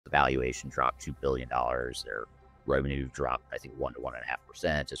The valuation dropped $2 billion. Their revenue dropped, I think, 1 to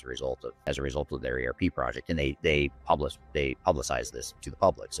 1.5% as a result of their ERP project. And they publicized this to the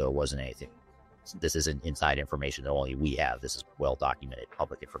public, so it wasn't anything. This isn't inside information that only we have. This is well documented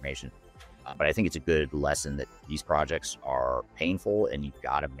public information. But I think it's a good lesson that these projects are painful, and you've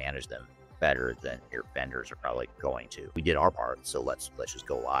got to manage them better than your vendors are probably going to. We did our part, so let's just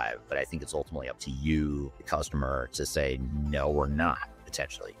go live. But I think it's ultimately up to you, the customer, to say, no, we're not,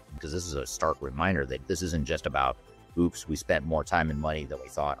 potentially. Because this is a stark reminder that this isn't just about, oops, we spent more time and money than we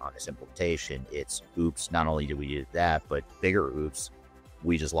thought on this implementation. It's, oops, not only did we do that, but bigger oops,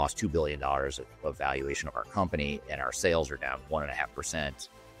 we just lost $2 billion of valuation of our company, and our sales are down 1.5%,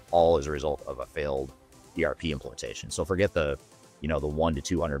 all as a result of a failed ERP implementation. So forget the $1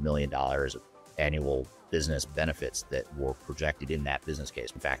 to $200 million of annual business benefits that were projected in that business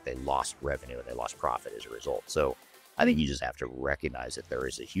case. In fact, they lost revenue and they lost profit as a result. So I think you just have to recognize that there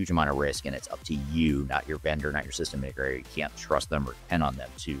is a huge amount of risk, and it's up to you, not your vendor, not your system integrator. You can't trust them or depend on them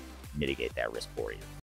to mitigate that risk for you.